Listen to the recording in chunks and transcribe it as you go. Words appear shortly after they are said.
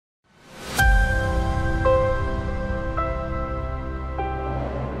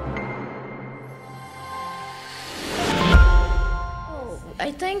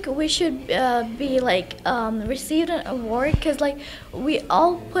think we should be like received an award because like we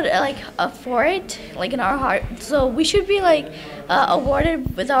all put like for it like in our heart. So we should be like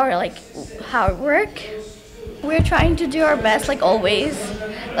awarded with our like hard work. We're trying to do our best like always.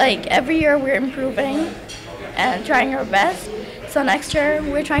 Like every year we're improving and trying our best. So next year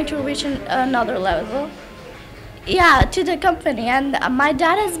we're trying to reach another level. Yeah, to the company, and my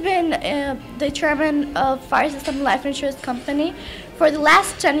dad has been the chairman of Fareast Islami Life Insurance Company for the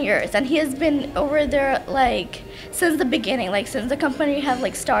last 10 years, and he has been over there like since the beginning, like since the company have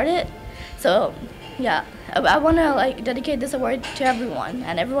like started. So yeah, I want to like dedicate this award to everyone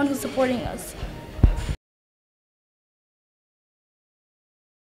and everyone who's supporting us.